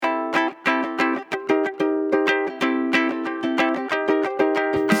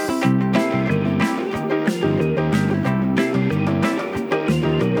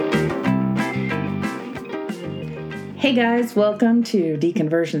Hey guys, welcome to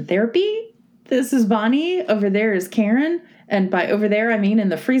Deconversion Therapy. This is Bonnie. Over there is Karen. And by over there, I mean in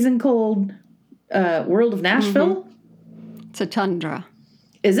the freezing cold world of Nashville. Mm-hmm. It's a tundra.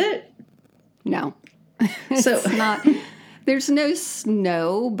 Is it? No. So It's not. There's no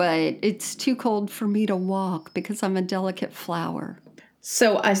snow, but it's too cold for me to walk because I'm a delicate flower.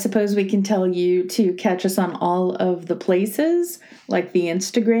 So I suppose we can tell you to catch us on all of the places, like the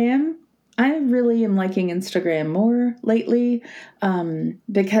Instagram. I really am liking Instagram more lately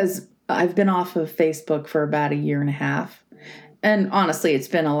because I've been off of Facebook for about a year and a half. And honestly, it's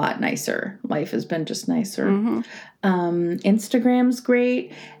been a lot nicer. Life has been just nicer. Mm-hmm. Instagram's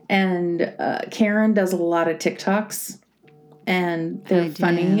great. And Karen does a lot of TikToks. And they're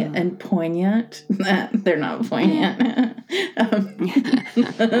funny and poignant. They're not poignant.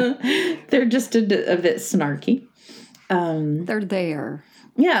 They're just a bit snarky. They're there.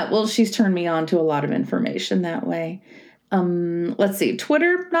 Yeah, well, she's turned me on to a lot of information that way. Let's see.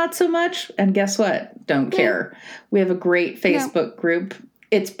 Twitter, not so much. And guess what? Don't care. We have a great Facebook group.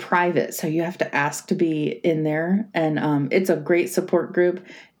 It's private, so you have to ask to be in there. And it's a great support group.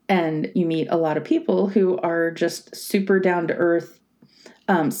 And you meet a lot of people who are just super down to earth,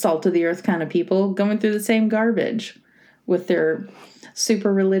 salt of the earth kind of people going through the same garbage with their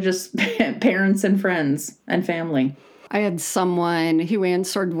super religious parents and friends and family. I had someone who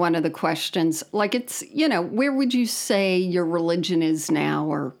answered one of the questions, like it's, where would you say your religion is now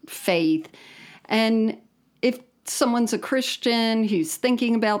or faith? And if someone's a Christian who's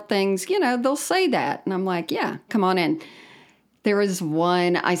thinking about things, they'll say that. And I'm like, yeah, come on in. There is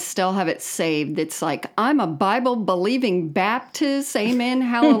one, I still have it saved. It's like, I'm a Bible-believing Baptist. Amen.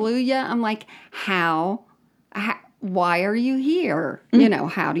 Hallelujah. I'm like, how? Why are you here?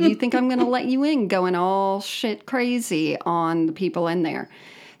 How do you think I'm going to let you in? Going all shit crazy on the people in there.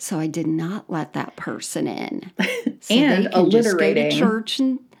 So I did not let that person in. So and they can alliterating. Just go to church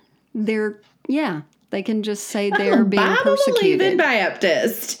and they can just say they're being persecuted. Bible-believing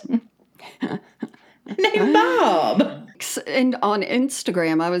Baptist. Named Bob. And on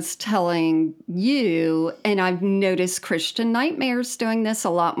Instagram, I was telling you, and I've noticed Christian Nightmares doing this a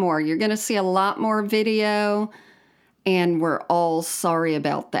lot more. You're going to see a lot more video, and we're all sorry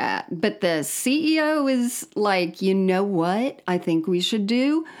about that. But the CEO is like, you know what I think we should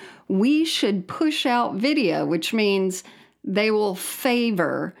do? We should push out video, which means they will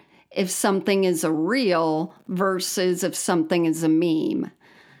favor if something is a reel versus if something is a meme.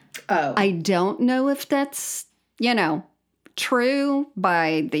 Oh. I don't know if that's, true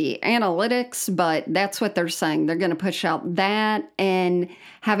by the analytics, but that's what they're saying. They're going to push out that and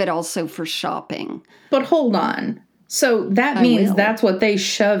have it also for shopping. But hold on. So that means that's what they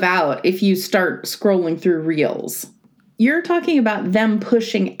shove out if you start scrolling through Reels. You're talking about them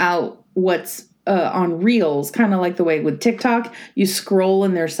pushing out what's on Reels, kind of like the way with TikTok, you scroll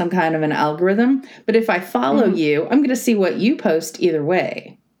and there's some kind of an algorithm. But if I follow you, I'm going to see what you post either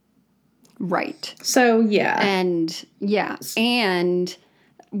way. Right. So, yeah. And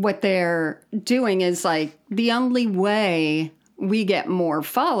what they're doing is like the only way we get more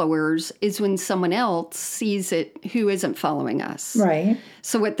followers is when someone else sees it who isn't following us. Right.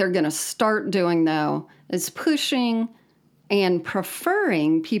 So what they're going to start doing, though, is pushing and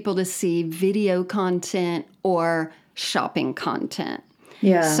preferring people to see video content or shopping content.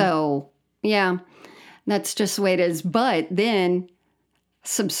 Yeah. So, yeah, that's just the way it is. But then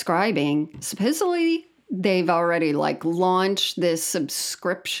subscribing, supposedly they've already launched this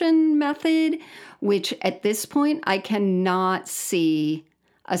subscription method, which at this point I cannot see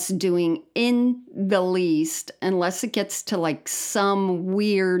us doing in the least unless it gets to some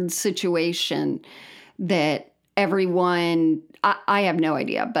weird situation that everyone, I have no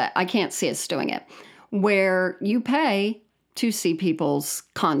idea, but I can't see us doing it, where you pay to see people's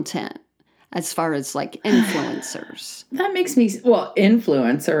content. As far as influencers. That makes me,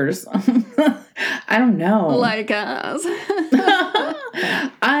 influencers. I don't know. Like us.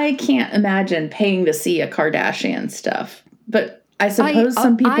 I can't imagine paying to see a Kardashian stuff, but I suppose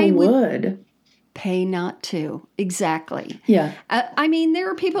some people would. Pay not to. Exactly. Yeah.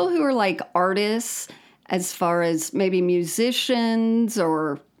 There are people who are artists as far as maybe musicians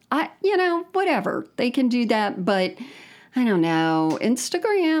or, whatever. They can do that, but I don't know.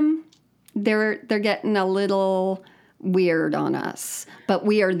 Instagram, they're getting a little weird on us, but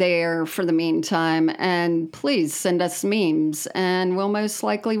we are there for the meantime, and please send us memes and we'll most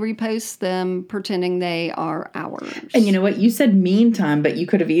likely repost them pretending they are ours. And you know what? You said meantime, but you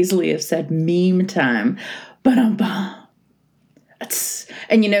could have easily have said meme time. Ba-dum-bum.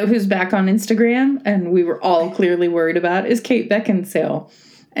 And you know who's back on Instagram and we were all clearly worried about is Kate Beckinsale.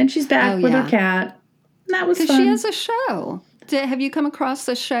 And she's back with her cat. That was Because fun. she has a show. Have you come across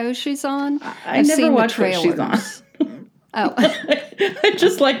the show she's on? I never watched what she's on. Oh. I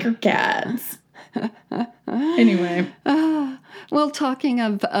just like her cats. Anyway. Well, talking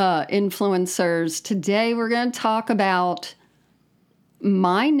of influencers, today we're going to talk about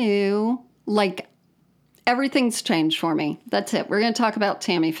my new, everything's changed for me. That's it. We're going to talk about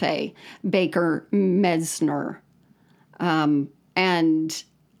Tammy Faye Baker Mesner. And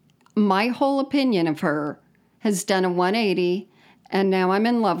my whole opinion of her has done a 180, and now I'm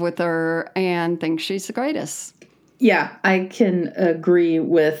in love with her and think she's the greatest. Yeah, I can agree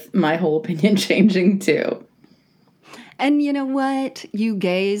with my whole opinion changing too. And you know what? You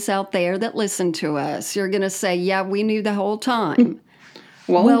gays out there that listen to us, you're going to say, yeah, we knew the whole time.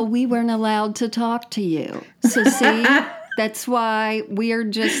 Well, we weren't allowed to talk to you. So see, that's why we are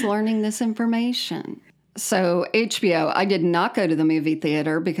just learning this information. So HBO, I did not go to the movie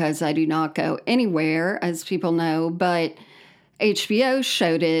theater because I do not go anywhere, as people know, but HBO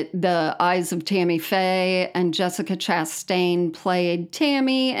showed it. The Eyes of Tammy Faye, and Jessica Chastain played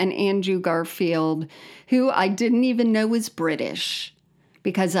Tammy, and Andrew Garfield, who I didn't even know was British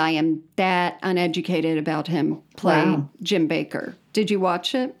because I am that uneducated about him, played Jim Baker. Did you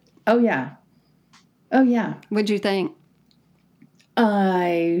watch it? Oh, yeah. Oh, yeah. What'd you think?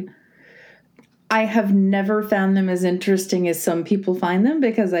 I have never found them as interesting as some people find them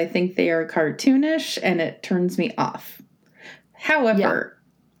because I think they are cartoonish and it turns me off. However,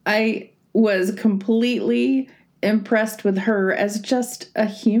 I was completely impressed with her as just a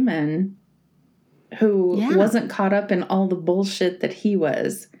human who wasn't caught up in all the bullshit that he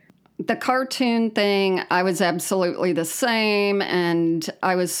was. The cartoon thing, I was absolutely the same, and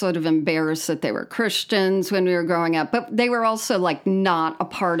I was sort of embarrassed that they were Christians when we were growing up, but they were also, not a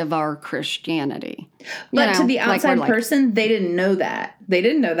part of our Christianity. But to the outside person, they didn't know that. They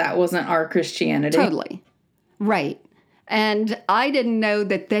didn't know that wasn't our Christianity. Totally. Right. And I didn't know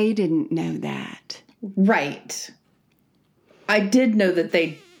that they didn't know that. Right. I did know that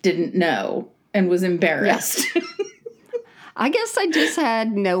they didn't know and was embarrassed. Yeah. I guess I just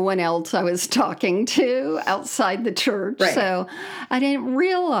had no one else I was talking to outside the church. Right. So I didn't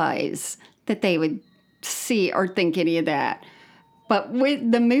realize that they would see or think any of that. But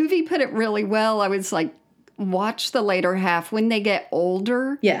the movie put it really well. I was like, watch the later half when they get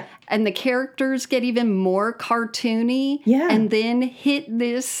older. Yeah. And the characters get even more cartoony. Yeah. And then hit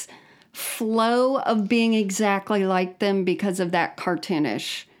this flow of being exactly like them because of that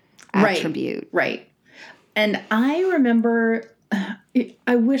cartoonish attribute. Right. And I remember,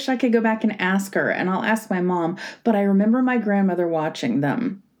 I wish I could go back and ask her, and I'll ask my mom, but I remember my grandmother watching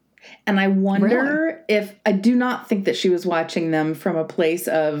them. And I wonder if, I do not think that she was watching them from a place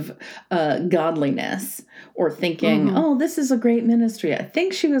of godliness or thinking, oh, this is a great ministry. I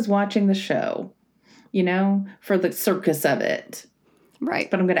think she was watching the show, for the circus of it. Right.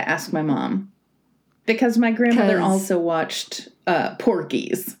 But I'm going to ask my mom. Because my grandmother also watched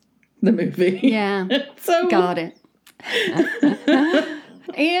Porky's, the movie. Yeah. So got it.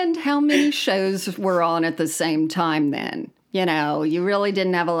 And how many shows were on at the same time then? You really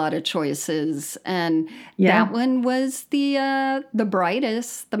didn't have a lot of choices. And that one was the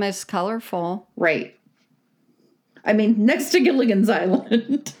brightest, the most colorful. Right. I mean, next to Gilligan's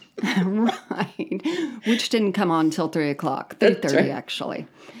Island. Right. Which didn't come on until 3 o'clock. 3:30, actually.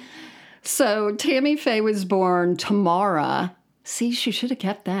 So Tammy Faye was born Tamara. See, she should have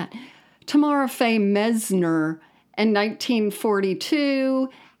kept that. Tamara Faye Mesner in 1942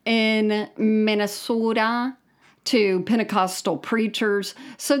 in Minnesota to Pentecostal preachers.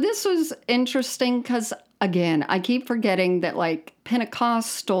 So this was interesting because, again, I keep forgetting that,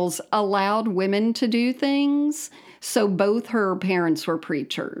 Pentecostals allowed women to do things. So both her parents were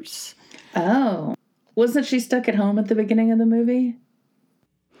preachers. Oh. Wasn't she stuck at home at the beginning of the movie?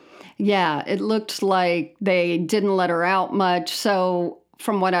 Yeah, it looked like they didn't let her out much. So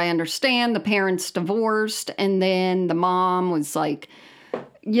from what I understand, the parents divorced, and then the mom was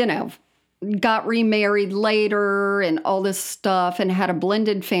got remarried later and all this stuff and had a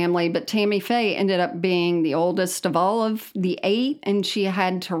blended family. But Tammy Faye ended up being the oldest of all of the 8, and she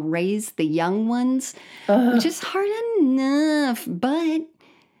had to raise the young ones, which is hard enough. But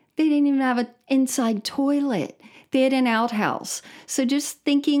they didn't even have an inside toilet. They had an outhouse. So just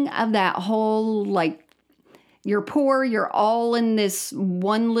thinking of that whole, you're poor, you're all in this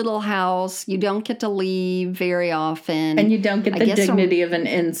one little house, you don't get to leave very often. And you don't get the dignity of an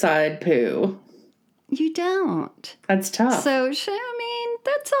inside poo. You don't. That's tough. So,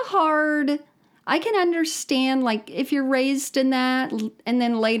 that's a hard... I can understand, if you're raised in that, and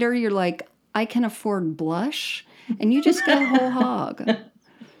then later you're like, I can afford blush, and you just go whole hog.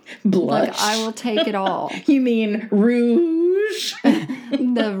 Blush. Like, I will take it all. You mean rouge?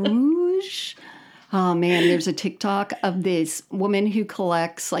 The rouge. Oh, man, there's a TikTok of this woman who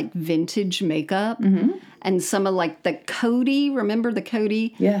collects, like, vintage makeup. And some of, like, the Coty, remember the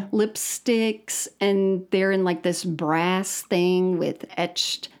Coty? Yeah. Lipsticks. And they're in, like, this brass thing with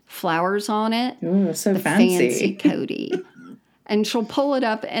etched flowers on it. Ooh, so the fancy Coty. And she'll pull it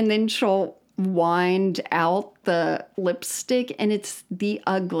up and then she'll wind out the lipstick, and it's the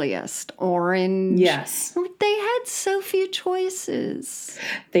ugliest orange. Yes. They had so few choices.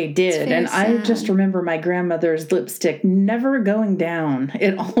 They did. And I just remember my grandmother's lipstick never going down.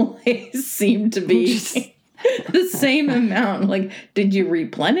 It always seemed to be the same amount. Like, did you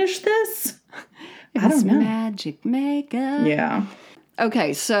replenish this? I don't know. Magic makeup. Yeah.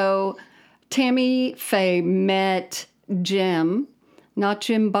 Okay, so Tammy Faye met Jim, not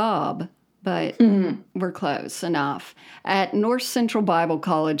Jim Bob, but we're close enough, at North Central Bible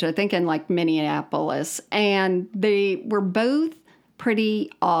College, I think in like Minneapolis. And they were both pretty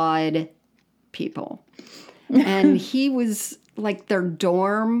odd people. And he was like their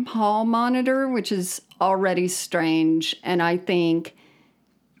dorm hall monitor, which is already strange. And I think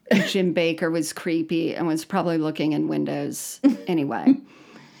Jim Bakker was creepy and was probably looking in windows anyway.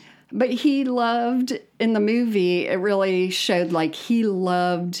 But he loved, in the movie, it really showed like he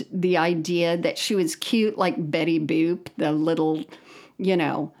loved the idea that she was cute, like Betty Boop, the little,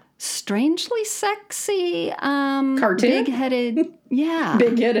 strangely sexy, cartoon? big-headed, yeah.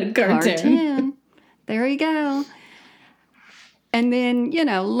 Big-headed cartoon. There you go. And then,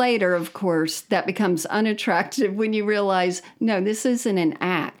 later, of course, that becomes unattractive when you realize, no, this isn't an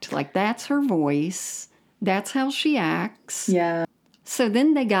act. Like, that's her voice. That's how she acts. Yeah. So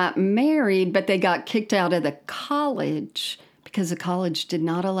then they got married, but they got kicked out of the college because the college did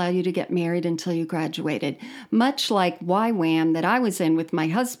not allow you to get married until you graduated. Much like YWAM that I was in with my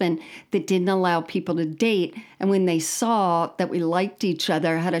husband that didn't allow people to date. And when they saw that we liked each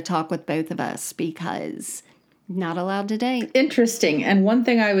other, had to talk with both of us because not allowed to date. Interesting. And one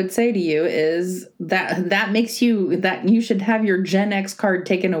thing I would say to you is that makes you should have your Gen X card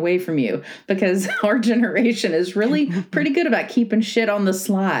taken away from you, because our generation is really pretty good about keeping shit on the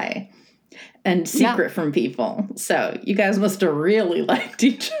sly and secret from people. So you guys must have really liked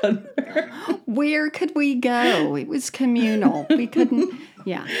each other. Where could we go? It was communal. We couldn't.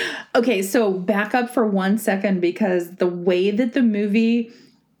 Yeah. Okay. So back up for 1 second, because the way that the movie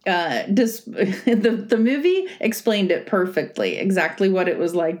the movie explained it perfectly, exactly what it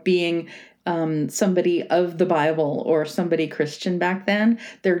was like being somebody of the Bible or somebody Christian back then.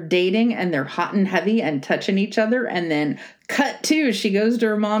 They're dating and they're hot and heavy and touching each other, and then cut to, she goes to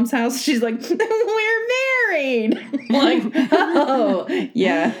her mom's house. She's like, we're married. Like, oh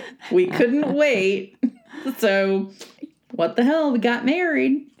yeah, we couldn't wait. So what the hell? We got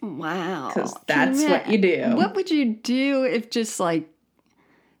married. Wow. Because that's what you do. What would you do if just like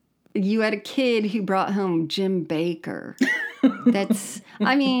you had a kid who brought home Jim Bakker?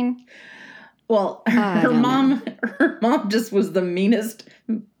 Well, her mom just was the meanest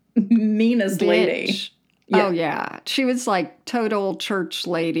bitch. lady. Yeah. Oh yeah, she was like total church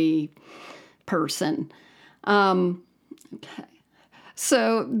lady person. Okay.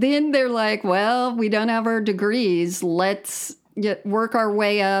 So then they're like, well, we don't have our degrees. Let's work our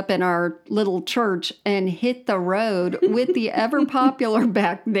way up in our little church and hit the road with the ever popular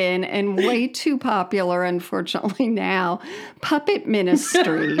back then and way too popular, unfortunately, now, puppet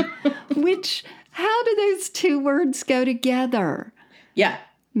ministry. Which, how do those two words go together? Yeah.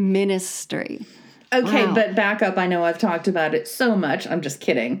 Ministry. Okay, Wow. But back up. I know I've talked about it so much. I'm just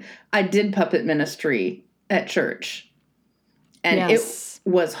kidding. I did puppet ministry at church. And It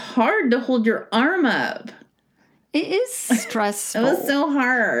was hard to hold your arm up. It is stressful. It was so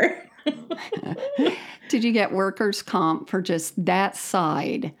hard. Did you get workers' comp for just that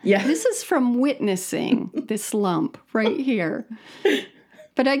side? Yeah. This is from witnessing this lump right here.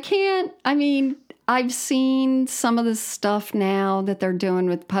 But I've seen some of the stuff now that they're doing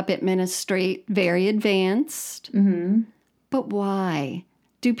with puppet ministry, very advanced. Mm-hmm. But why?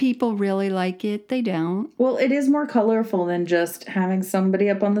 Do people really like it? They don't. Well, it is more colorful than just having somebody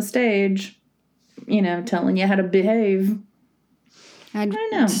up on the stage, telling you how to behave. I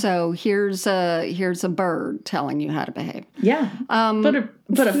don't know. So here's a bird telling you how to behave. Yeah. But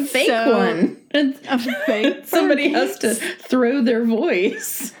a fake one. A fake Somebody has to throw their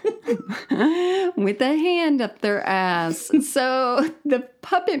voice. With a hand up their ass. So the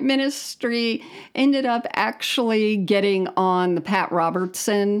puppet ministry ended up actually getting on the Pat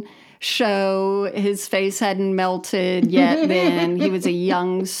Robertson show. His face hadn't melted yet then. He was a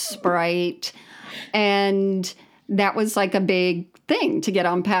young sprite. And that was like a big thing to get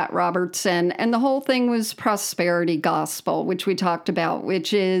on Pat Robertson. And the whole thing was prosperity gospel, which we talked about,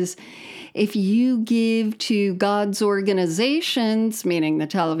 which is if you give to God's organizations, meaning the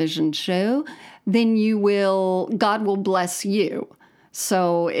television show, then God will bless you.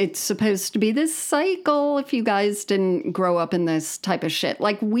 So it's supposed to be this cycle if you guys didn't grow up in this type of shit.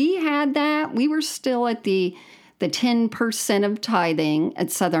 Like we had that. We were still at the 10% of tithing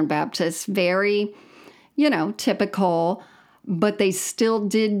at Southern Baptist. Very, typical. But they still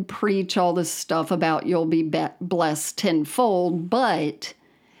did preach all this stuff about you'll be blessed tenfold. But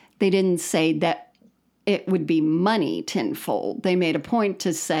they didn't say that it would be money tenfold. They made a point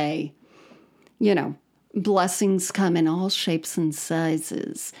to say, blessings come in all shapes and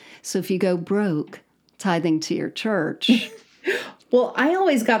sizes. So if you go broke tithing to your church. Well, I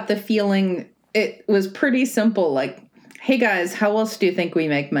always got the feeling it was pretty simple. Like, hey guys, how else do you think we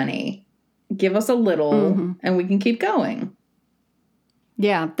make money? Give us a little and we can keep going.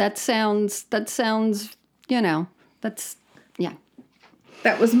 Yeah, that sounds, yeah.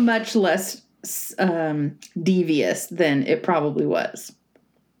 That was much less devious than it probably was.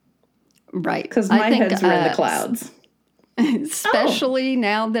 Right. Because my heads were in the clouds. Especially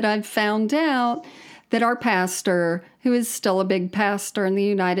now that I've found out that our pastor, who is still a big pastor in the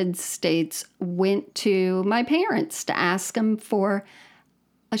United States, went to my parents to ask them for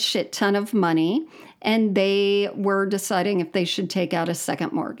a shit ton of money. And they were deciding if they should take out a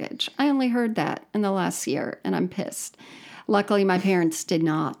second mortgage. I only heard that in the last year, and I'm pissed. Luckily, my parents did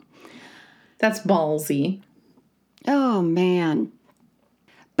not. That's ballsy. Oh, man.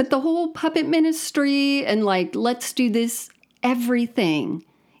 But the whole puppet ministry and let's do this, everything,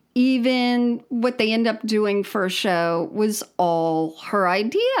 even what they end up doing for a show was all her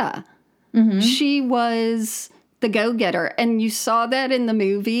idea. Mm-hmm. She was the go-getter. And you saw that in the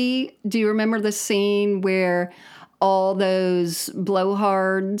movie. Do you remember the scene where all those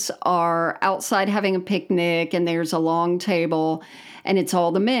blowhards are outside having a picnic and there's a long table and it's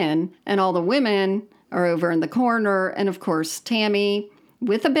all the men and all the women are over in the corner. And of course, Tammy,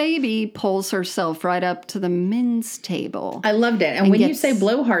 with a baby, pulls herself right up to the men's table. I loved it. And when you say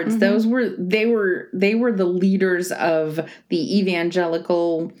blowhards, they were the leaders of the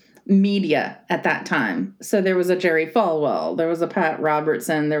evangelical media at that time. So there was a Jerry Falwell, there was a Pat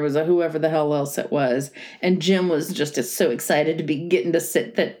Robertson, there was a whoever the hell else it was. And Jim was just so excited to be getting to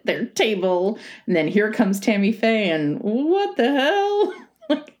sit at their table. And then here comes Tammy Faye and what the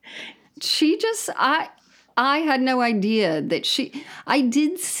hell? She just, I had no idea that I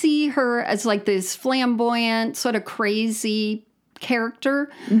did see her as this flamboyant, sort of crazy character,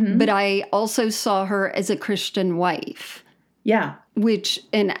 but I also saw her as a Christian wife. Yeah. Which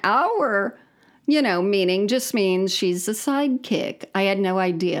in our, meaning just means she's a sidekick. I had no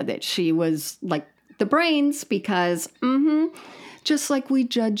idea that she was the brains because, just like we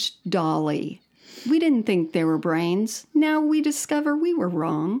judged Dolly. We didn't think they were brains. Now we discover we were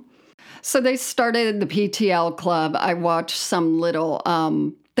wrong. So they started the PTL Club. I watched some little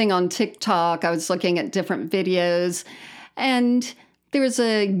thing on TikTok. I was looking at different videos, and there was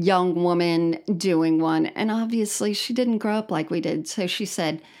a young woman doing one, and obviously she didn't grow up like we did. So she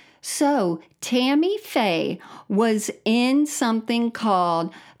said, so Tammy Faye was in something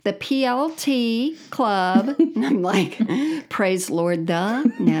called the PLT Club. And I'm like, praise Lord,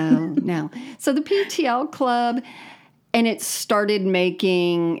 no. So the PTL Club. And it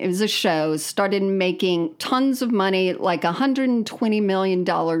was a show, started making tons of money, $120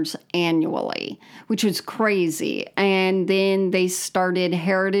 million annually, which was crazy. And then they started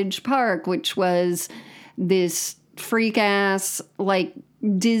Heritage Park, which was this freak-ass,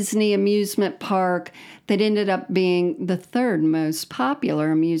 Disney amusement park that ended up being the third most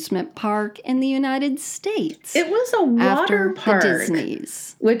popular amusement park in the United States. It was a water park, the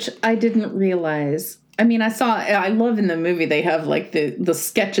Disney's, which I didn't realize. I mean, I love in the movie they have the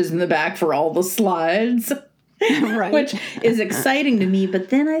sketches in the back for all the slides, right. Which is exciting to me. But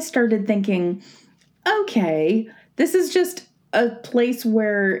then I started thinking, okay, this is just a place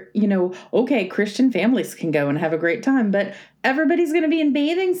where, okay, Christian families can go and have a great time, but everybody's going to be in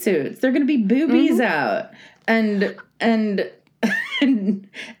bathing suits. They're going to be boobies out and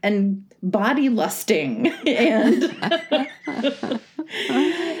body lusting and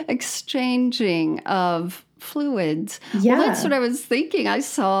exchanging of fluids. Yeah. Well, that's what I was thinking. I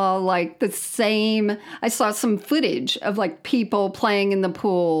saw some footage of people playing in the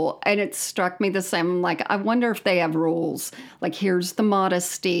pool, and it struck me the same. I wonder if they have rules. Here's the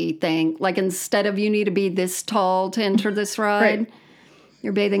modesty thing. Instead of you need to be this tall to enter this ride, right.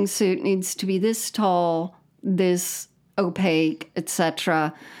 Your bathing suit needs to be this tall, this opaque,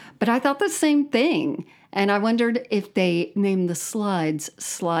 etc. But I thought the same thing. And I wondered if they named the slides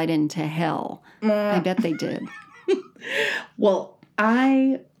Slide into Hell. I bet they did. Well,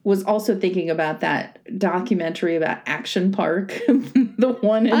 I was also thinking about that documentary about Action Park, the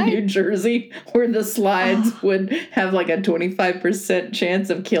one in New Jersey, where the slides would have like a 25% chance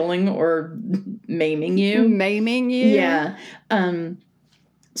of killing or maiming you. Maiming you? Yeah.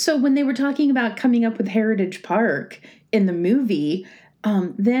 So when they were talking about coming up with Heritage Park in the movie,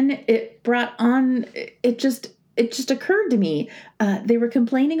 then it brought on, it just occurred to me, they were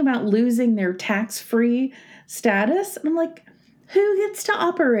complaining about losing their tax-free status. And I'm like, who gets to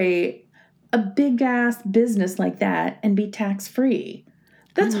operate a big-ass business like that and be tax-free?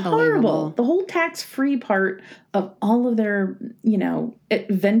 That's horrible. The whole tax-free part of all of their,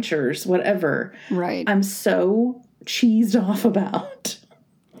 adventures, whatever. Right. I'm so cheesed off about.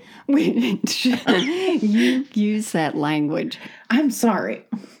 You use that language. I'm sorry.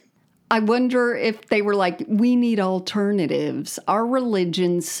 I wonder if they were like, we need alternatives. Our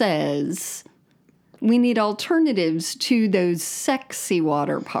religion says we need alternatives to those sexy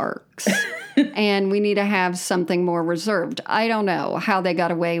water parks. And we need to have something more reserved. I don't know how they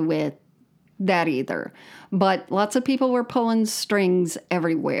got away with that either. But lots of people were pulling strings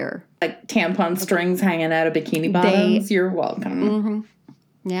everywhere. Like tampon strings hanging out of bikini bottoms. You're welcome. Mm-hmm.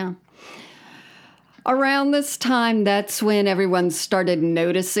 Yeah. Around this time, that's when everyone started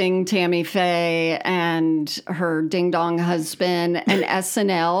noticing Tammy Faye and her ding-dong husband. And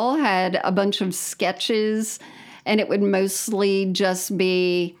SNL had a bunch of sketches, and it would mostly just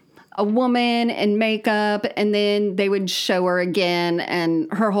be a woman in makeup, and then they would show her again,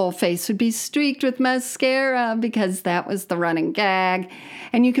 and her whole face would be streaked with mascara because that was the running gag.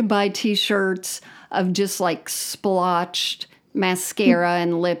 And you could buy T-shirts of just like splotched mascara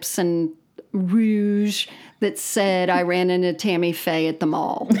and lips and rouge that said, I ran into Tammy Faye at the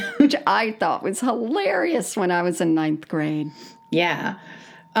mall, which I thought was hilarious when I was in 9th grade. Yeah.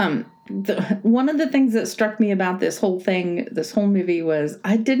 One of the things that struck me about this whole movie was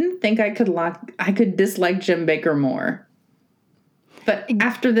I didn't think I could dislike Jim Bakker more. But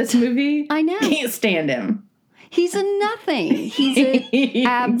after this movie, I know. Can't stand him. He's a nothing. He's an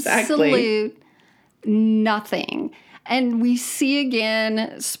absolute nothing. And we see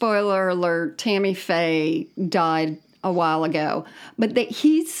again, spoiler alert, Tammy Faye died a while ago, but that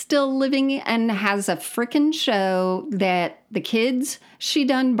he's still living and has a frickin' show that the kids she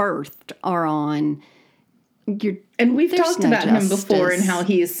done birthed are on. And we've talked about him before and how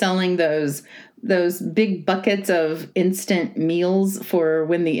he is selling those big buckets of instant meals for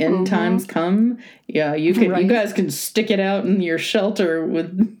when the end times come. Yeah, you guys can stick it out in your shelter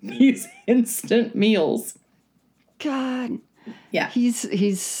with these instant meals. God. Yeah.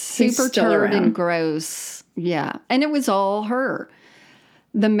 He's super turd and gross. Yeah. And it was all her.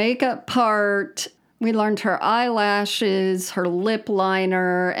 The makeup part, we learned her eyelashes, her lip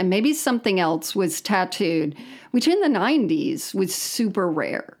liner, and maybe something else was tattooed, which in the 90s was super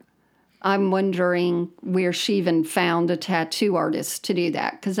rare. I'm wondering where she even found a tattoo artist to do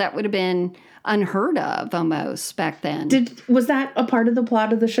that, because that would have been unheard of almost back then. Was that a part of the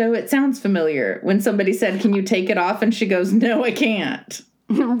plot of the show? It sounds familiar. When somebody said, "Can you take it off?" and she goes, "No, I can't."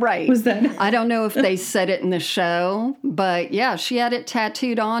 Right. Was that? I don't know if they said it in the show, but yeah, she had it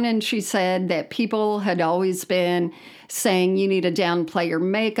tattooed on, and she said that people had always been saying you need to downplay your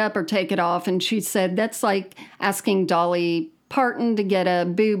makeup or take it off, and she said that's like asking Dolly Parton to get a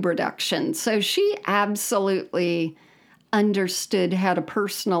boob reduction. So she absolutely understood how to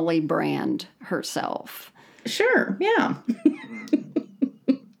personally brand herself. Sure, yeah.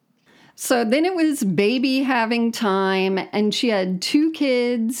 So then it was baby having time, and she had 2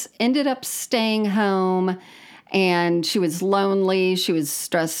 kids, ended up staying home, and she was lonely, she was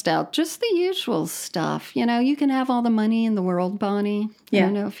stressed out, just the usual stuff. You know, you can have all the money in the world, Bonnie. Yeah. I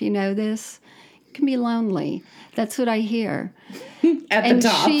don't know if you know this. You can be lonely. That's what I hear. At the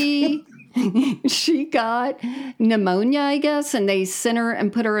top. She got pneumonia, I guess, and they sent her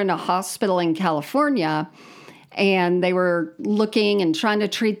and put her in a hospital in California. And they were looking and trying to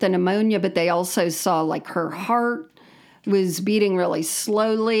treat the pneumonia, but they also saw like her heart was beating really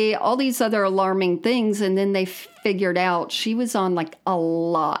slowly, all these other alarming things. And then they figured out she was on like a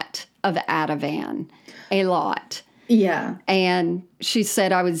lot of Ativan, a lot. Yeah. And she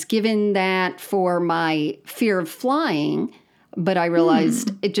said, I was given that for my fear of flying, but I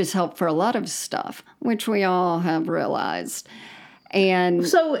realized it just helped for a lot of stuff, which we all have realized. And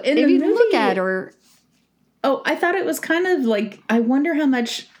so in if the you movie, look at her... Oh, I thought it was kind of like, I wonder how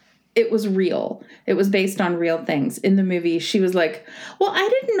much it was real. It was based on real things. In the movie, she was like, well, I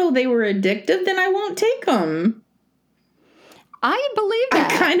didn't know they were addictive, then I won't take them. I believe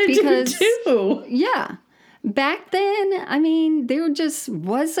that. I kind of do too. Yeah. Back then, I mean, there just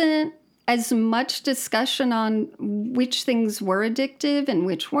wasn't as much discussion on which things were addictive and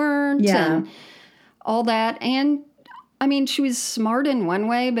which weren't. Yeah. And all that. And I mean, she was smart in one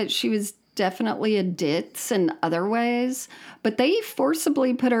way, but she was definitely a ditz in other ways. But they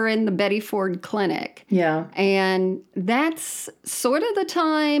forcibly put her in the Betty Ford Clinic. Yeah. And that's sort of the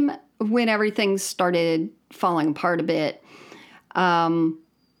time when everything started falling apart a bit.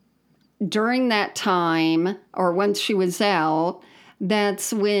 During that time, or once she was out,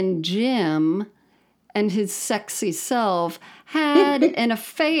 that's when Jim and his sexy self had an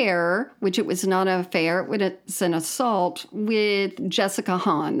affair, which it was not an affair, it was an assault with Jessica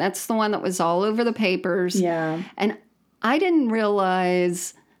Hahn. That's the one that was all over the papers. Yeah. And I didn't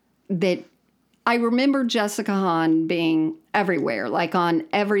realize that. I remember Jessica Hahn being everywhere, like on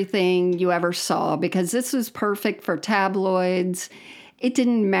everything you ever saw, because this was perfect for tabloids. It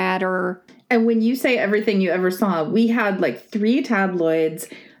didn't matter. And when you say everything you ever saw, we had like 3 tabloids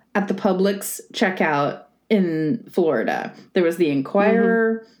at the Publix checkout in Florida. There was the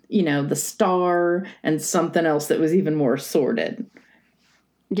Inquirer, the Star, and something else that was even more sordid.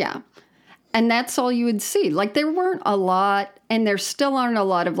 Yeah. And that's all you would see. Like, there weren't a lot, and there still aren't a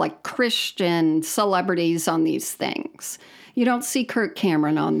lot of, like, Christian celebrities on these things. You don't see Kirk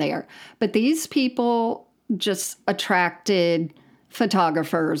Cameron on there. But these people just attracted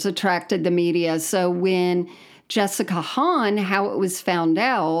photographers, attracted the media. So when Jessica Hahn, how it was found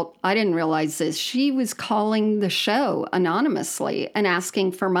out, I didn't realize this, she was calling the show anonymously and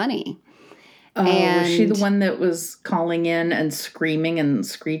asking for money. Oh, was she the one that was calling in and screaming and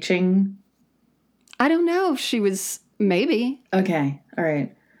screeching? I don't know if she was, maybe. Okay, all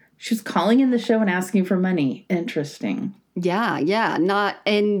right. She was calling in the show and asking for money. Interesting. Yeah.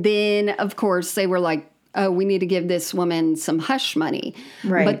 And then, of course, they were like, oh, we need to give this woman some hush money.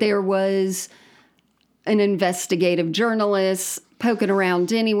 Right. But there was an investigative journalist poking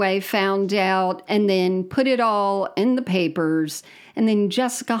around anyway, found out, and then put it all in the papers. And then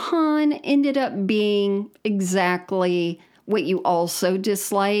Jessica Hahn ended up being exactly what you also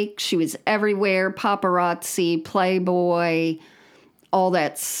dislike. She was everywhere, paparazzi, Playboy, all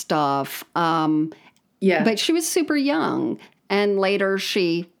that stuff. Yeah. But she was super young. And later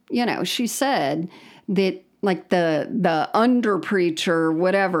she said that, like, the under preacher,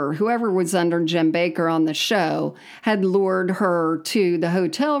 whoever was under Jim Baker on the show, had lured her to the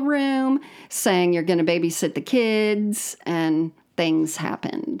hotel room saying, you're going to babysit the kids, and things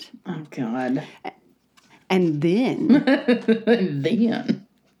happened. Oh, God. And then... And then...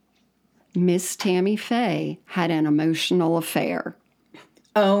 Miss Tammy Faye had an emotional affair.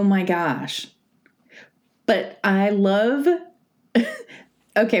 Oh, my gosh. But I love...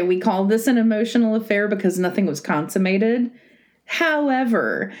 Okay, we call this an emotional affair because nothing was consummated.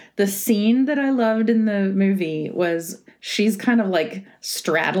 However, the scene that I loved in the movie was she's kind of like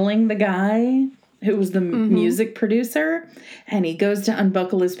straddling the guy who was the music producer, and he goes to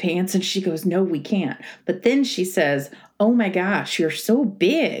unbuckle his pants, and she goes, no, we can't. But then she says, oh my gosh, you're so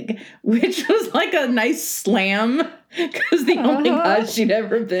big, which was like a nice slam, because the only guy she'd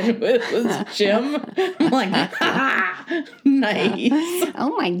ever been with was Jim. I'm like, nice.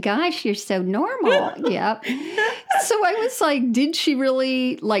 Oh my gosh, you're so normal. Yep. So I was like, did she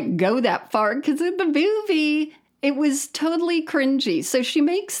really like go that far? Because in the movie, it was totally cringy. So she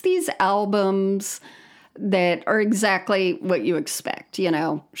makes these albums that are exactly what you expect.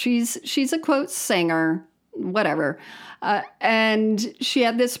 She's a quote singer, whatever. And she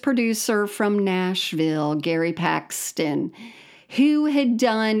had this producer from Nashville, Gary Paxton, who had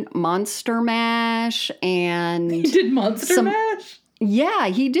done Monster Mash and... He did Monster Mash? Yeah,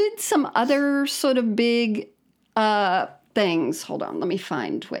 he did some other sort of big things. Hold on, let me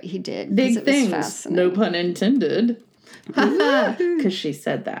find what he did. Big things, no pun intended. Because she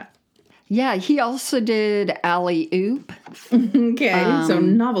said that. Yeah, he also did Alley Oop. Okay, so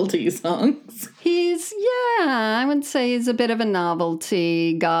novelty songs. I would say he's a bit of a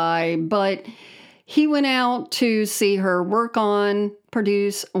novelty guy, but he went out to see her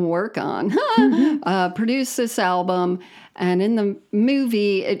produce this album. And in the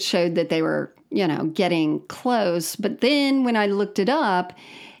movie, it showed that they were, getting close. But then when I looked it up,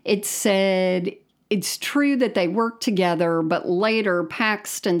 it said it's true that they worked together, but later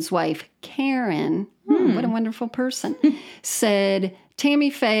Paxton's wife, Karen, what a wonderful person, said Tammy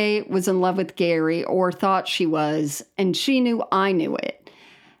Faye was in love with Gary, or thought she was, and she knew I knew it.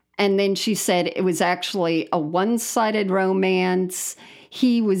 And then she said it was actually a one-sided romance.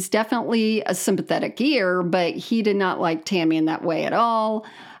 He was definitely a sympathetic ear, but he did not like Tammy in that way at all.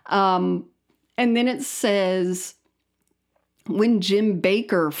 And then it says, when Jim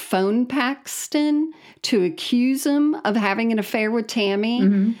Bakker phoned Paxton to accuse him of having an affair with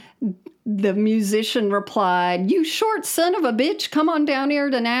Tammy, the musician replied, "You short son of a bitch, come on down here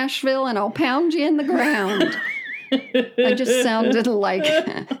to Nashville and I'll pound you in the ground." I just sounded like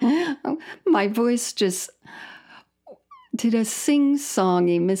my voice just did a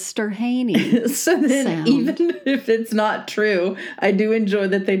sing-songy Mr. Haney. So then, sound. Even if it's not true, I do enjoy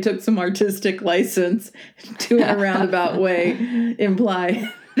that they took some artistic license to, in a roundabout way, imply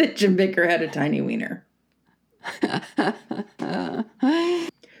that Jim Bakker had a tiny wiener.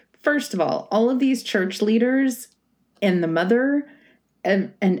 First of all of these church leaders and the mother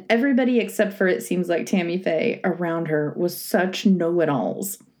and everybody except for, it seems like, Tammy Faye around her was such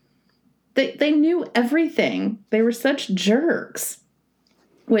know-it-alls. They knew everything. They were such jerks,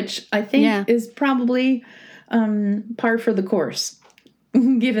 which I think is probably par for the course,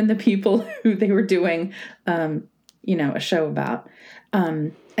 given the people who they were doing, a show about.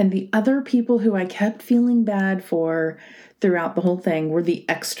 And the other people who I kept feeling bad for throughout the whole thing were the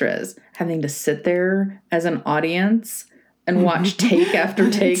extras, having to sit there as an audience and watch take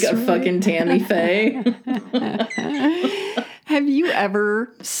after take of fucking Tammy Faye. Have you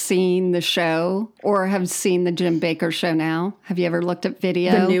ever seen the show or have seen the Jim Bakker show now? Have you ever looked at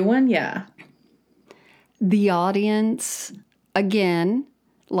video? The new one? Yeah. The audience, again,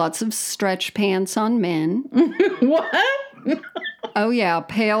 lots of stretch pants on men. What? Oh, yeah.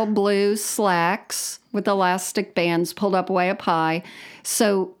 Pale blue slacks with elastic bands pulled up way up high.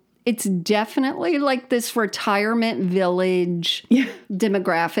 So it's definitely like this retirement village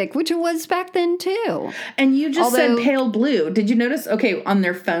demographic, which it was back then, too. And you just said pale blue. Did you notice? Okay, on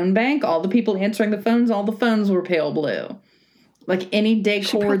their phone bank, all the people answering the phones, all the phones were pale blue. Like any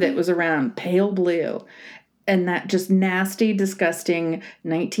decor that was around, pale blue. And that just nasty, disgusting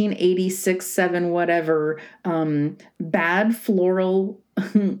 1986, 7, whatever, bad floral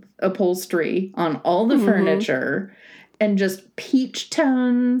upholstery on all the furniture, and just peach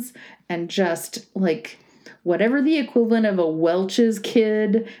tones, and just like whatever the equivalent of a Welch's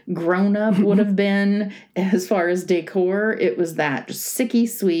Kid grown up would have been as far as decor. It was that just sicky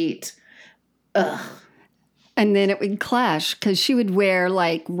sweet. Ugh. And then it would clash because she would wear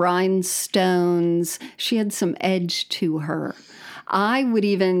like rhinestones. She had some edge to her. I would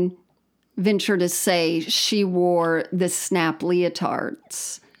even venture to say she wore the snap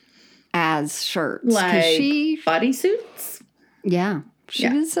leotards as shirts. Like bodysuits? Yeah. She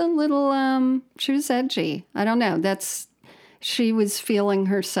was a little, she was edgy. I don't know. She was feeling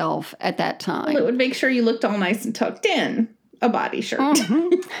herself at that time. Well, it would make sure you looked all nice and tucked in. A body shirt.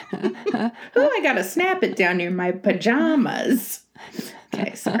 Oh, I gotta snap it down near my pajamas.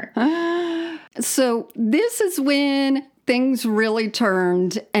 Okay, sorry. So this is when things really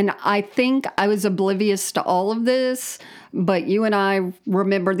turned, and I think I was oblivious to all of this, but you and I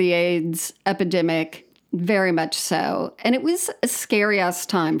remember the AIDS epidemic very much so. And it was a scary-ass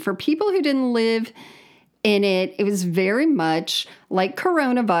time. For people who didn't live in it, it was very much like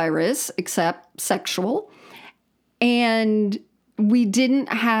coronavirus, except sexual. And we didn't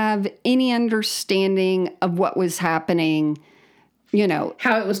have any understanding of what was happening,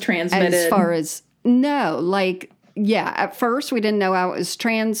 how it was transmitted. As far as, at first we didn't know how it was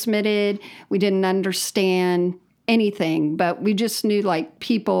transmitted. We didn't understand anything, but we just knew like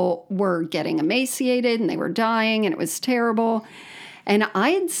people were getting emaciated and they were dying and it was terrible. And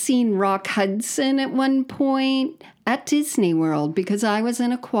I had seen Rock Hudson at one point at Disney World because I was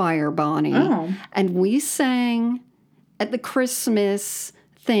in a choir, Bonnie. Oh. And we sang at the Christmas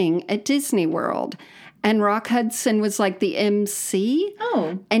thing at Disney World. And Rock Hudson was like the MC.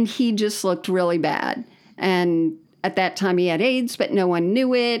 Oh. And he just looked really bad. And at that time he had AIDS, but no one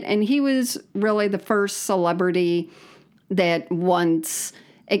knew it. And he was really the first celebrity that once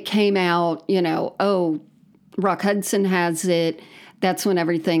it came out, Rock Hudson has it. That's when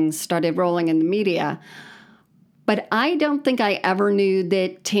everything started rolling in the media. But I don't think I ever knew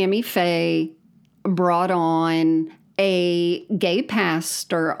that Tammy Faye brought on a gay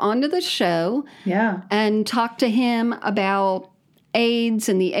pastor onto the show and talked to him about AIDS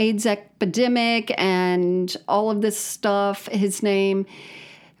and the AIDS epidemic and all of this stuff. His name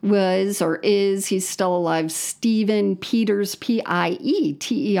was or is, he's still alive, Stephen Pieters,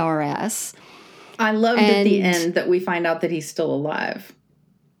 Pieters. I loved at the end that we find out that he's still alive.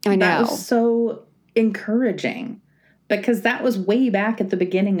 I know. That was so encouraging because that was way back at the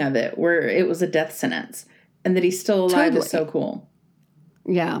beginning of it where it was a death sentence. And that he's still alive is so cool.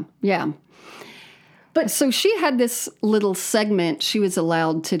 Yeah, yeah. But so she had this little segment she was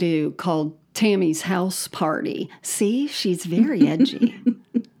allowed to do called Tammy's House Party. See, she's very edgy.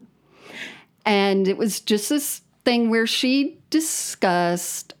 And it was just this thing where she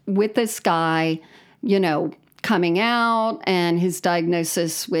discussed with this guy, you know, coming out and his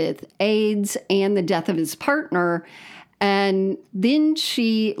diagnosis with AIDS and the death of his partner. And then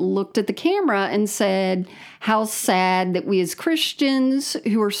she looked at the camera and said, how sad that we as Christians,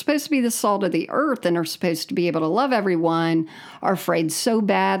 who are supposed to be the salt of the earth and are supposed to be able to love everyone, are afraid so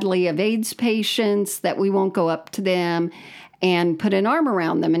badly of AIDS patients that we won't go up to them and put an arm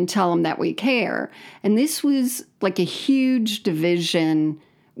around them and tell them that we care. And this was like a huge division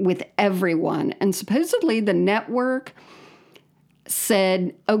with everyone. And supposedly the network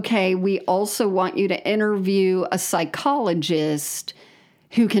said, okay, we also want you to interview a psychologist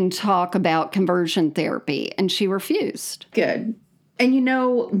who can talk about conversion therapy. And she refused. Good. And you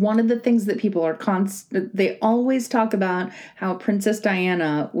know, one of the things that people are they always talk about how Princess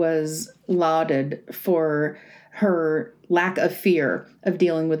Diana was lauded for her lack of fear of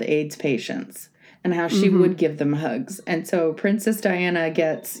dealing with AIDS patients and how she would give them hugs. And so Princess Diana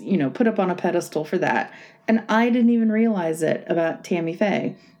gets, you know, put up on a pedestal for that. And I didn't even realize it about Tammy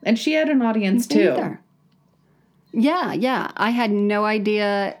Faye. And she had an audience too. Either. Yeah. I had no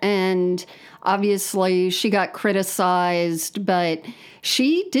idea. And obviously she got criticized, but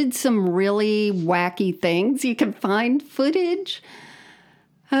she did some really wacky things. You can find footage.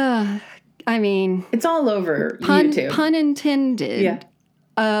 I mean, it's all over YouTube. Pun intended. Yeah.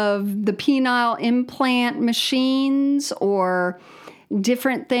 Of the penile implant machines or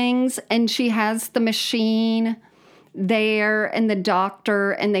different things. And she has the machine there and the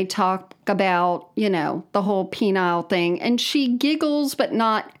doctor, and they talk about, you know, the whole penile thing. And she giggles, but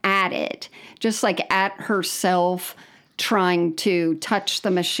not at it, just like at herself trying to touch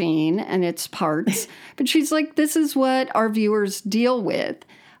the machine and its parts. But she's like, this is what our viewers deal with,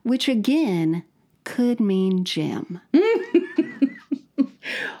 which again could mean Jim.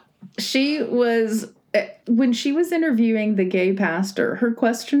 She was, when she was interviewing the gay pastor, her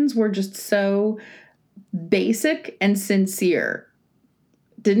questions were just so basic and sincere.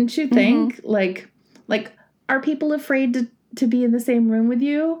 Didn't you think? Like, are people afraid to be in the same room with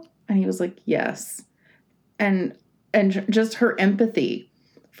you? And he was like, yes. And just her empathy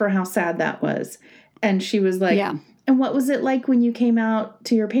for how sad that was. And she was like, yeah. And what was it like when you came out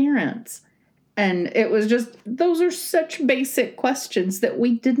to your parents? And it was just, those are such basic questions that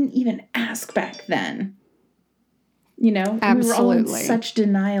we didn't even ask back then. You know? Absolutely. We were all in such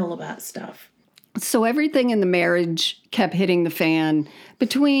denial about stuff. So everything in the marriage kept hitting the fan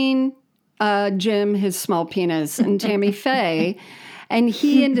between Jim, his small penis, and Tammy Faye. And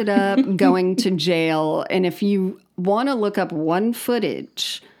he ended up going to jail. And if you want to look up one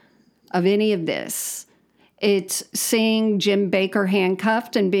footage of any of this, it's seeing Jim Bakker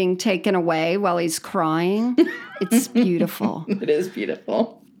handcuffed and being taken away while he's crying. It's beautiful. It is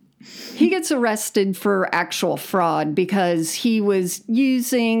beautiful. He gets arrested for actual fraud because he was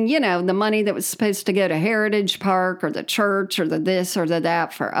using, you know, the money that was supposed to go to Heritage Park or the church or the this or the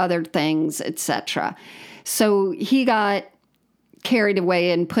that for other things, etc. So he got carried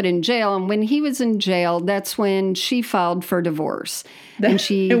away and put in jail. And when he was in jail, that's when she filed for divorce.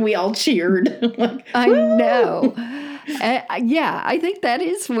 And we all cheered. Like, I know. Yeah, I think that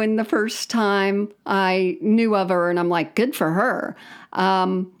is when the first time I knew of her, and I'm like, good for her.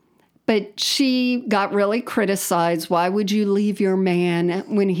 But she got really criticized. Why would you leave your man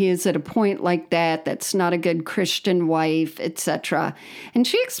when he is at a point like that? That's not a good Christian wife, etc. And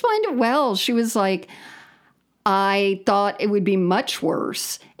she explained it well. She was like, I thought it would be much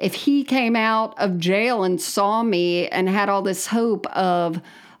worse if he came out of jail and saw me and had all this hope of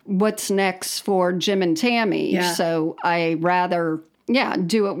what's next for Jim and Tammy. Yeah. So I rather,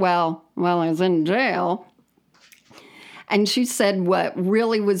 do it while I was in jail. And she said what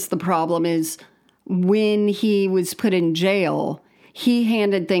really was the problem is when he was put in jail, he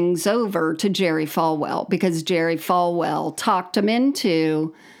handed things over to Jerry Falwell because Jerry Falwell talked him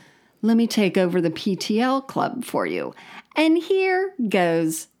into, let me take over the PTL club for you. And here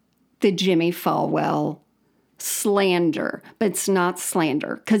goes the Jimmy Falwell slander, but it's not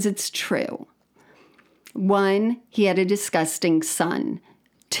slander because it's true. 1, he had a disgusting son.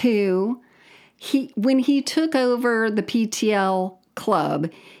 2, when he took over the PTL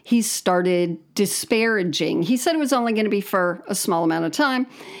club, he started disparaging. He said it was only going to be for a small amount of time.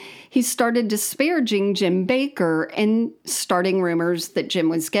 He started disparaging Jim Bakker and starting rumors that Jim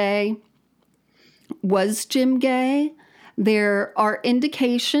was gay. Was Jim gay? There are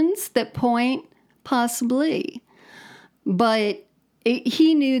indications that point possibly. But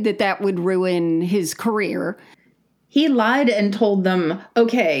he knew that would ruin his career. He lied and told them,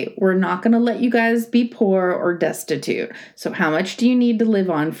 okay, we're not going to let you guys be poor or destitute. So how much do you need to live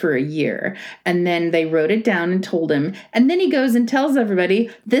on for a year? And then they wrote it down and told him. And then he goes and tells everybody,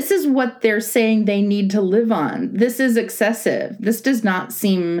 this is what they're saying they need to live on. This is excessive. This does not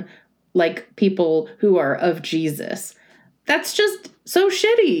seem like people who are of Jesus. That's just so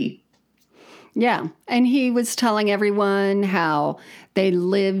shitty. Yeah. And he was telling everyone how they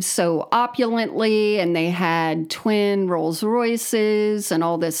lived so opulently and they had twin Rolls Royces and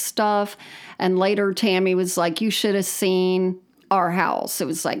all this stuff. And later Tammy was like, you should have seen our house. It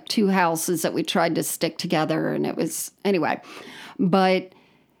was like 2 houses that we tried to stick together. And it was, anyway. But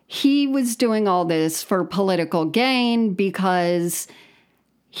he was doing all this for political gain because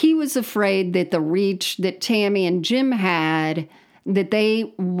he was afraid that the reach that Tammy and Jim had, that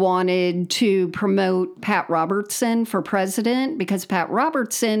they wanted to promote Pat Robertson for president because Pat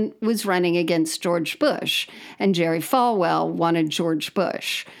Robertson was running against George Bush and Jerry Falwell wanted George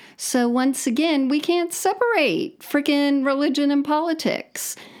Bush. So once again, we can't separate freaking religion and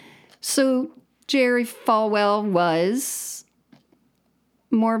politics. So Jerry Falwell was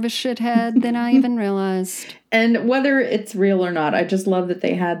more of a shithead than I even realized. And whether it's real or not, I just love that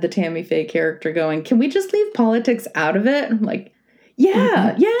they had the Tammy Faye character going, can we just leave politics out of it? I'm like,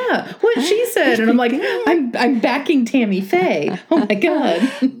 yeah, what she said. And I'm like, I'm backing Tammy Faye. Oh my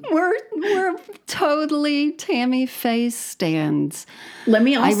God. We're totally Tammy Faye stans. Let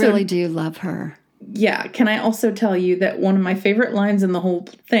me also, I really do love her. Yeah. Can I also tell you that one of my favorite lines in the whole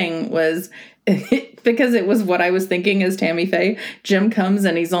thing was, because it was what I was thinking as Tammy Faye, Jim comes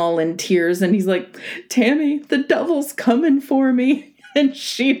and he's all in tears and he's like, Tammy, the devil's coming for me. And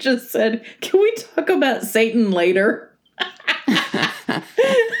she just said, can we talk about Satan later?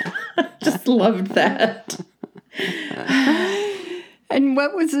 Just loved that. And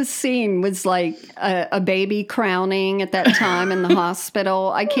what was the scene? Was like a baby crowning at that time in the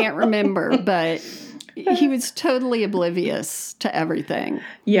hospital? I can't remember, but he was totally oblivious to everything.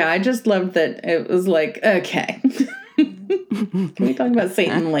 Yeah, I just loved that it was like, okay. Can we talk about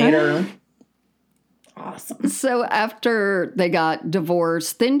Satan later? Awesome. So after they got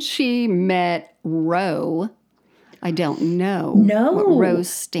divorced, then she met Roe. I don't know what Roe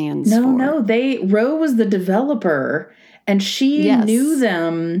stands for. No. Roe was the developer, and she knew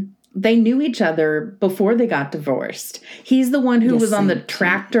them. They knew each other before they got divorced. He's the one who was on the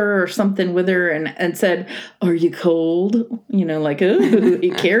tractor or something with her and said, are you cold? You know, like, ooh, he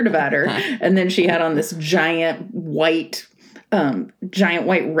cared about her. And then she had on this giant white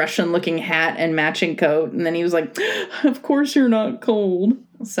Russian looking hat and matching coat. And then he was like, of course you're not cold.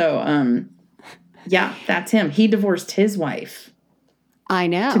 So, yeah, that's him. He divorced his wife. I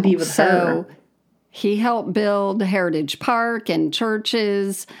know. To be with her. He helped build Heritage Park and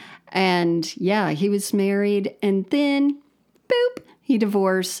churches. And yeah, he was married. And then, boop, he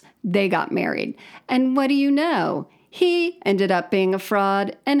divorced. They got married. And what do you know? He ended up being a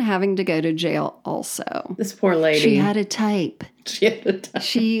fraud and having to go to jail also. This poor lady. She had a type.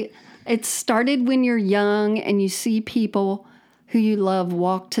 It started when you're young and you see people who you love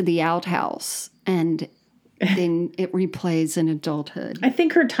walk to the outhouse. And then it replays in adulthood. I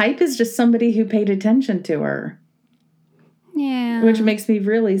think her type is just somebody who paid attention to her. Yeah. Which makes me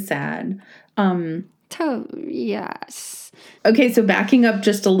really sad. Yes. Okay, so backing up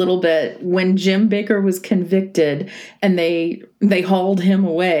just a little bit, when Jim Baker was convicted and they hauled him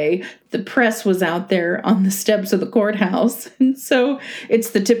away, the press was out there on the steps of the courthouse. And so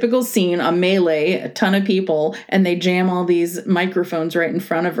it's the typical scene, a melee, a ton of people, and they jam all these microphones right in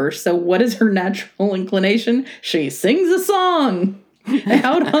front of her. So what is her natural inclination? She sings a song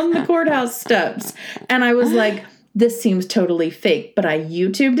out on the courthouse steps. And I was like, this seems totally fake, but I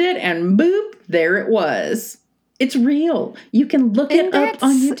YouTubed it and boop, there it was. It's real. You can look it up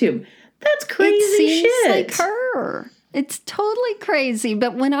on YouTube. That's crazy shit. It seems like her. It's totally crazy.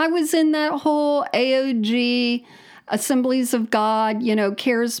 But when I was in that whole AOG, Assemblies of God,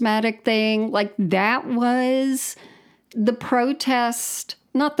 charismatic thing, like that was the protest,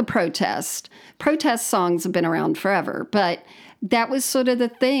 not the protest. Protest songs have been around forever, but that was sort of the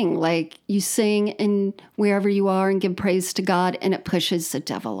thing. Like you sing in wherever you are and give praise to God and it pushes the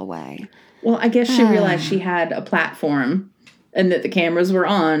devil away. Well, I guess she realized she had a platform and that the cameras were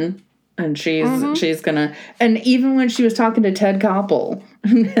on and she's gonna, and even when she was talking to Ted Koppel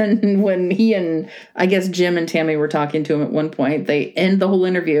and when he and I guess Jim and Tammy were talking to him at one point, they end the whole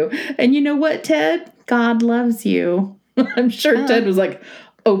interview. And you know what, Ted? God loves you. I'm sure Ted was like,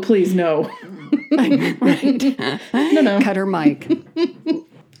 oh, please, no. Right. No. Cut her mic.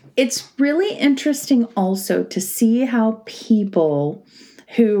 It's really interesting also to see how people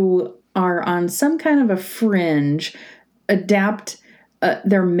who are on some kind of a fringe adapt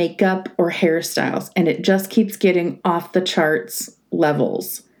their makeup or hairstyles, and it just keeps getting off the charts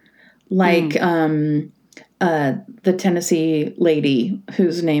levels. Like the Tennessee lady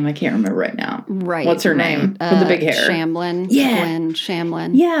whose name I can't remember right now. Right. What's her name? With the big hair. Shamlin. Yeah. Gwen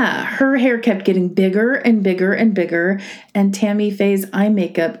Shamlin. Yeah. Her hair kept getting bigger and bigger and bigger. And Tammy Faye's eye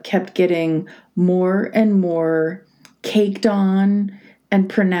makeup kept getting more and more caked on and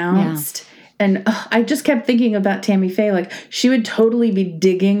pronounced. Yeah. And I just kept thinking about Tammy Faye. Like, she would totally be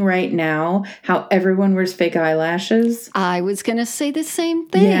digging right now how everyone wears fake eyelashes. I was going to say the same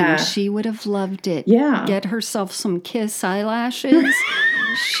thing. Yeah. She would have loved it. Yeah. Get herself some Kiss eyelashes.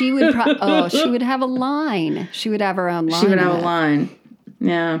 She would she would have a line. She would have her own line. She would have a line.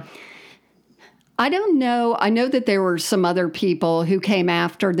 Yeah. I don't know. I know that there were some other people who came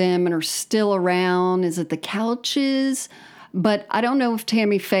after them and are still around. Is it the Couches? But I don't know if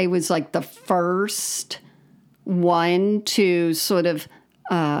Tammy Faye was like the first one to sort of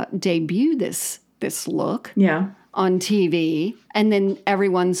debut this look on TV. And then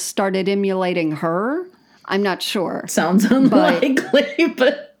everyone started emulating her. I'm not sure. Sounds unlikely,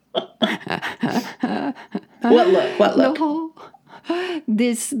 but what look? No.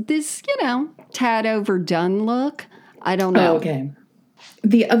 This, tad overdone look. I don't know. Oh, okay.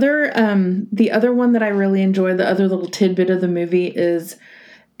 The other one that I really enjoy, the other little tidbit of the movie is,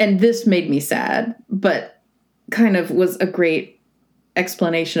 and this made me sad, but kind of was a great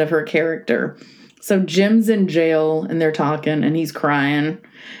explanation of her character. So Jim's in jail and they're talking and he's crying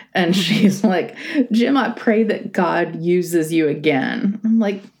and she's like, Jim, I pray that God uses you again. I'm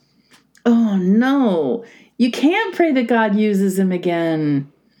like, oh no, you can't pray that God uses him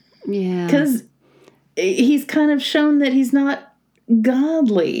again. Yeah. Because he's kind of shown that he's not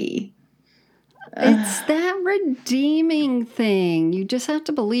godly. It's that redeeming thing. You just have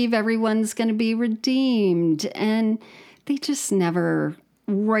to believe everyone's going to be redeemed. And they just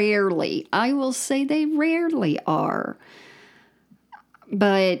rarely, I will say they rarely are.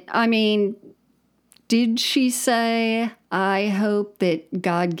 But, I mean, did she say, I hope that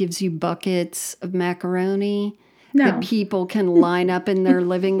God gives you buckets of macaroni? No. That people can line up in their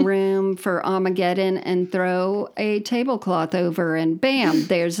living room for Armageddon and throw a tablecloth over and bam,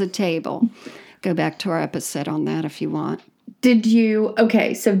 there's a table. Go back to our episode on that if you want. Did you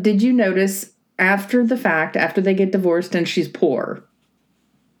notice after the fact, after they get divorced and she's poor?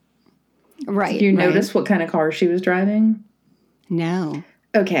 Right. Did you notice what kind of car she was driving? No.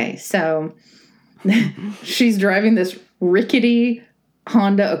 Okay, so she's driving this rickety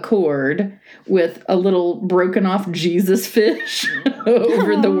Honda Accord with a little broken off Jesus fish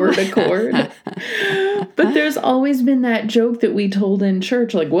over the word Accord. But there's always been that joke that we told in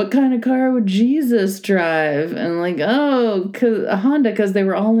church, like, what kind of car would Jesus drive? And like, a Honda, because they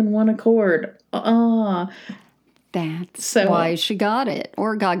were all in one Accord. That's why she got it,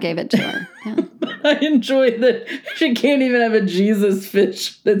 or God gave it to her. Yeah. I enjoy that she can't even have a Jesus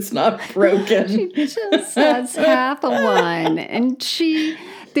fish that's not broken. She just has half a one. And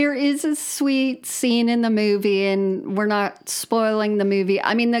there is a sweet scene in the movie, and we're not spoiling the movie.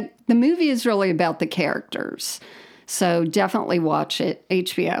 I mean, the movie is really about the characters. So definitely watch it.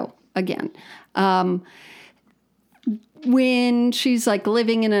 HBO, again. When she's like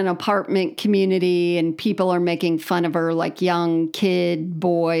living in an apartment community and people are making fun of her, like young kid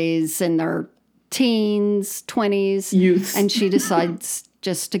boys in their teens, 20s. Youths. And she decides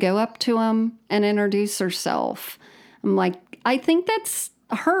just to go up to them and introduce herself. I'm like, I think that's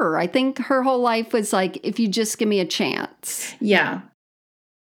her. I think her whole life was like, if you just give me a chance. Yeah.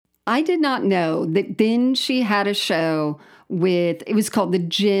 I did not know that then she had a show it was called the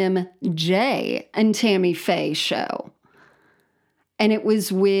Jim J. and Tammy Faye Show. And it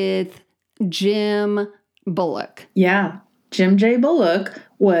was with Jim Bullock. Yeah. Jim J. Bullock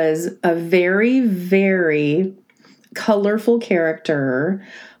was a very, very colorful character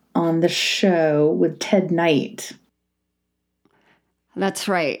on the show with Ted Knight. That's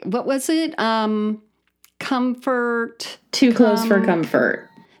right. What was it? Comfort. Too Close for Comfort.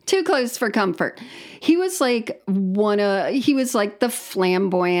 Too Close for Comfort. He was like the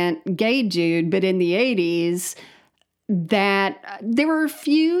flamboyant gay dude, but in the 80s, that there were a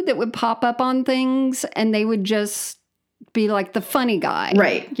few that would pop up on things and they would just be like the funny guy.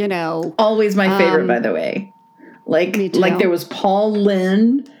 Right. You know. Always my favorite, by the way. Like there was Paul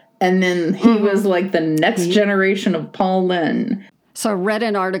Lynde, and then he was like the next generation of Paul Lynde. So I read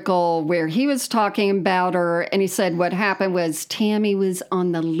an article where he was talking about her, and he said what happened was Tammy was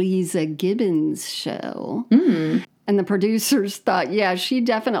on the Lisa Gibbons show. And the producers thought, yeah, she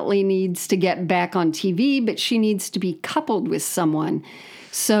definitely needs to get back on TV, but she needs to be coupled with someone.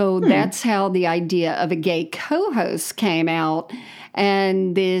 So that's how the idea of a gay co-host came out.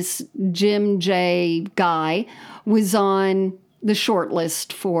 And this Jim J guy was on the short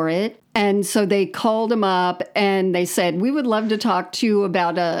list for it. And so they called him up and they said, we would love to talk to you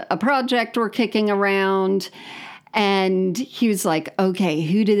about a project we're kicking around. And he was like, okay,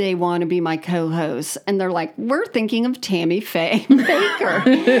 who do they want to be my co-host? And they're like, we're thinking of Tammy Faye Bakker.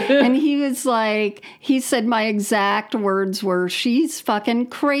 And he was like, he said my exact words were, she's fucking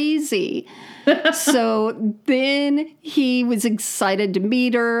crazy. So then he was excited to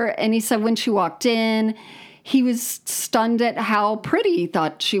meet her. And he said when she walked in, he was stunned at how pretty he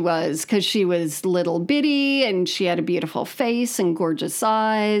thought she was because she was little bitty and she had a beautiful face and gorgeous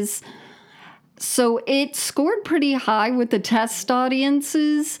eyes. So it scored pretty high with the test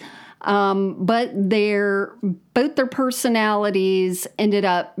audiences, but both their personalities ended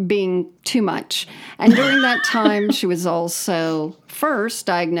up being too much. And during that time, she was also first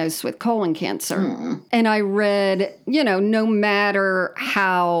diagnosed with colon cancer. And I read, no matter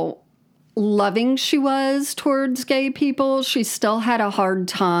how loving she was towards gay people, she still had a hard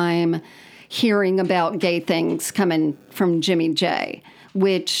time hearing about gay things coming from Jimmy J,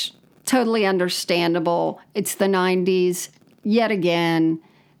 which... totally understandable. It's the 90s. Yet again,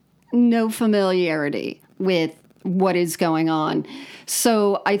 no familiarity with what is going on.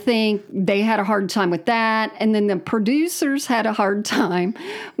 So I think they had a hard time with that. And then the producers had a hard time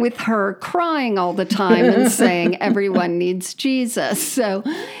with her crying all the time and saying everyone needs Jesus. So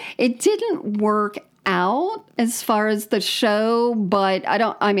it didn't work out as far as the show, but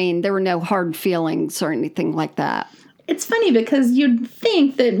there were no hard feelings or anything like that. It's funny because you'd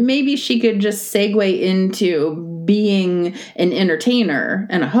think that maybe she could just segue into being an entertainer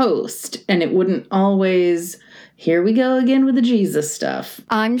and a host, and it wouldn't always, here we go again with the Jesus stuff.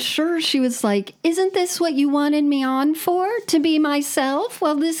 I'm sure she was like, isn't this what you wanted me on for? To be myself?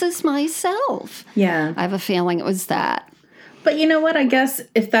 Well, this is myself. Yeah. I have a feeling it was that. But you know what? I guess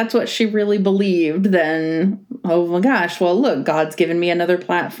if that's what she really believed, then, oh my gosh, well, look, God's given me another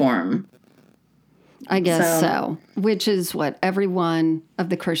platform. I guess so. Which is what every one of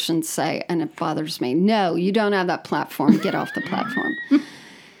the Christians say, and it bothers me. No, you don't have that platform. Get off the platform.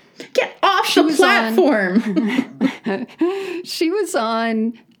 Get off the platform. She was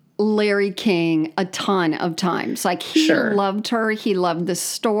on Larry King a ton of times. Like, he loved her. He loved the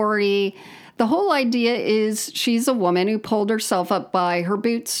story. The whole idea is she's a woman who pulled herself up by her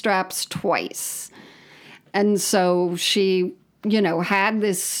bootstraps twice. And so she... had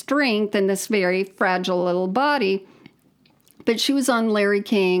this strength and this very fragile little body. But she was on Larry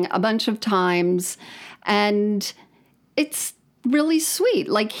King a bunch of times, and it's really sweet.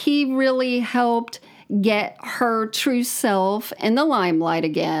 Like, he really helped get her true self in the limelight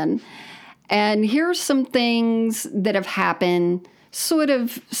again. And here's some things that have happened sort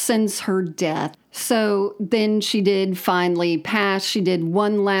of since her death. So then she did finally pass. She did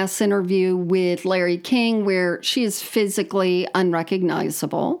one last interview with Larry King where she is physically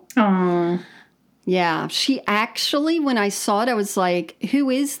unrecognizable. Aww. Yeah. She actually, when I saw it, I was like, who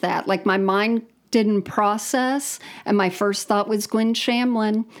is that? Like, my mind didn't process. And my first thought was Gwen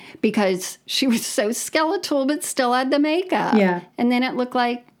Shamlin because she was so skeletal but still had the makeup. Yeah. And then it looked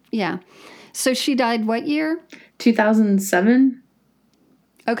like, yeah. So she died what year? 2007.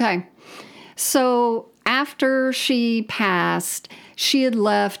 Okay. So after she passed, she had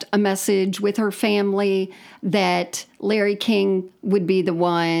left a message with her family that Larry King would be the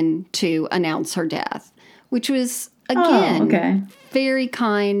one to announce her death, which was, again, very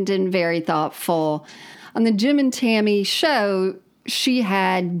kind and very thoughtful. On the Jim and Tammy show, she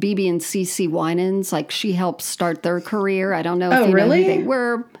had BB and CeCe Winans. Like, she helped start their career. I don't know if you know who they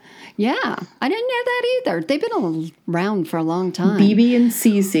were. Yeah, I didn't know that either. They've been around for a long time. BB and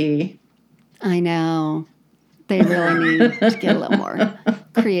CeCe. I know. They really need to get a little more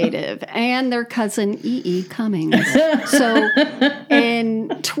creative. And their cousin E.E. Cummings. So in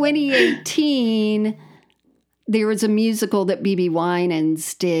 2018, there was a musical that BB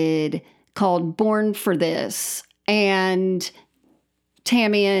Winans did called Born for This. And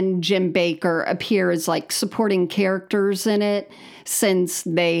Tammy and Jim Bakker appear as like supporting characters in it since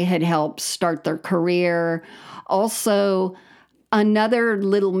they had helped start their career. Also, another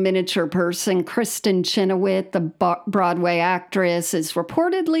little miniature person, Kristen Chenoweth, the Broadway actress, is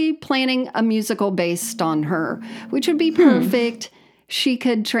reportedly planning a musical based on her, which would be perfect. She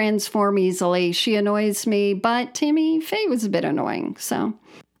could transform easily. She annoys me, but Tammy Faye was a bit annoying, so...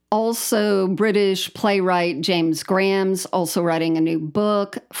 Also, British playwright James Graham's also writing a new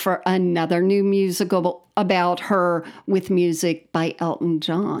book for another new musical about her with music by Elton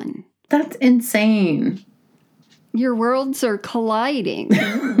John. That's insane. Your worlds are colliding.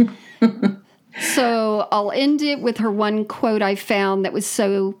 So I'll end it with her one quote I found that was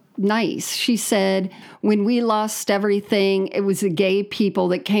so nice. She said, "When we lost everything, it was the gay people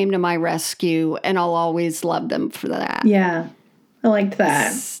that came to my rescue, and I'll always love them for that." Yeah, I liked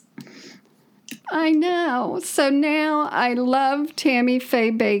that. I know. So now I love Tammy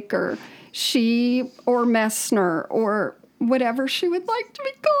Faye Bakker. She or Messner or whatever she would like to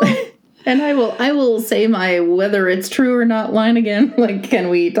be called. And I will say my whether it's true or not line again. Like, can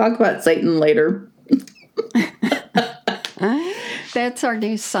we talk about Satan later? That's our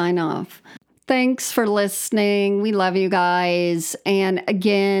new sign off. Thanks for listening. We love you guys. And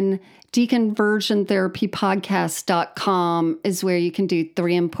again, deconversiontherapypodcast.com is where you can do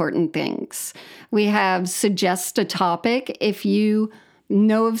 3 important things. We have suggest a topic. If you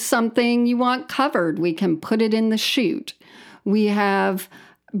know of something you want covered, we can put it in the chute. We have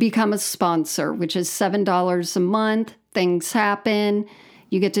become a sponsor, which is $7 a month. Things happen.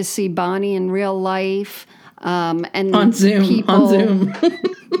 You get to see Bonnie in real life. And on Zoom. But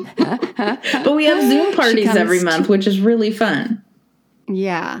we have Zoom parties every month, which is really fun.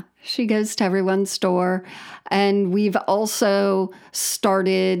 Yeah. She goes to everyone's door. And we've also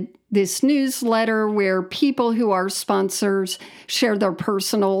started this newsletter where people who are sponsors share their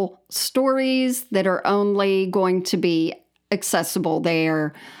personal stories that are only going to be accessible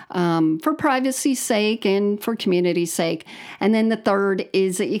there for privacy's sake and for community's sake. And then the third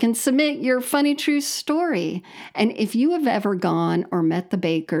is that you can submit your funny true story. And if you have ever gone or met the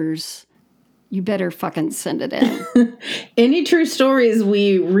Bakkers, you better fucking send it in. Any true stories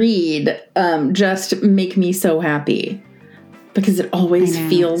we read just make me so happy. Because it always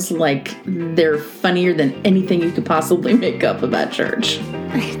feels like they're funnier than anything you could possibly make up about church.